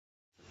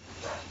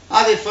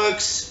Hi there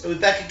folks, we're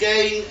back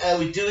again.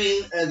 We're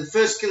doing, the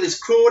first skill is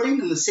crawling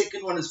and the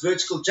second one is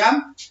vertical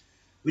jump.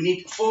 We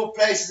need 4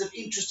 places of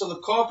interest on the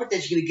carpet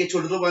that you're going to get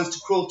your little ones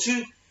to crawl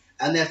to,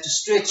 and they have to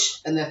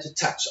stretch and they have to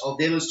touch. I'll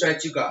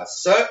demonstrate to you guys.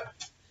 So,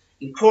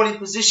 in crawling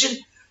position,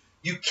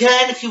 you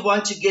can, if you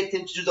want, to get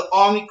them to do the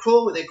army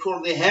crawl where they crawl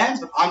on their hands,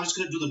 but I'm just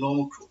going to do the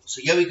normal crawl.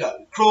 So here we go.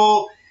 We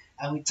crawl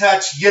and we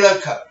touch yellow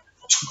cone.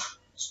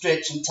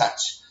 Stretch and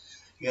touch.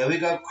 Here we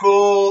go.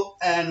 Crawl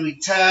and we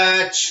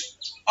touch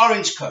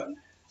orange cone.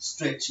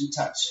 Stretch and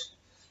touch.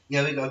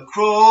 Here we go.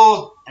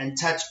 Crawl and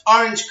touch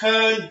orange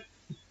cone.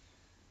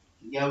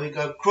 Here we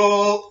go.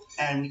 Crawl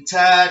and we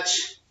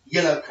touch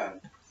yellow cone.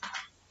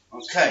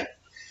 Okay.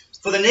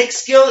 For the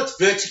next skill, it's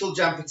vertical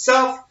jump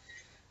itself.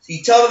 So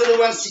you tell the little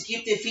ones to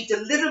keep their feet a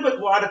little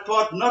bit wide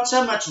apart, not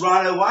so much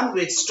rhino one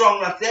where it's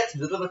strong like that, a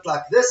little bit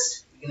like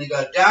this. We're going to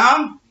go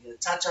down, we're going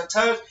to touch our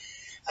toes,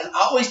 and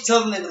I always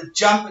tell them they're going to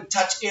jump and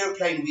touch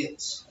airplane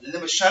wheels. And then they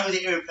will show me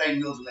the airplane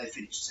wheels when they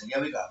finish. So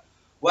here we go.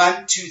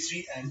 1, 2,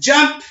 3, and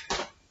jump.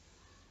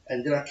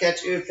 And did I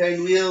catch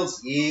airplane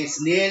wheels?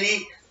 Yes,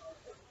 nearly.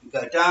 We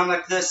go down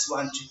like this.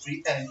 1, 2,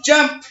 3, and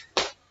jump.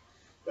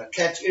 Did I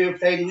catch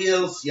airplane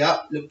wheels?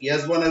 Yep, look,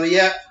 here's one over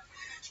here.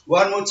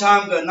 One more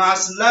time, go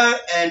nice and low,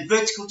 and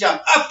vertical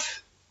jump up.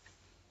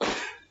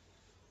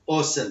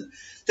 Awesome.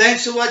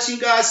 Thanks for watching,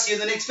 guys. See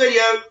you in the next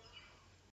video.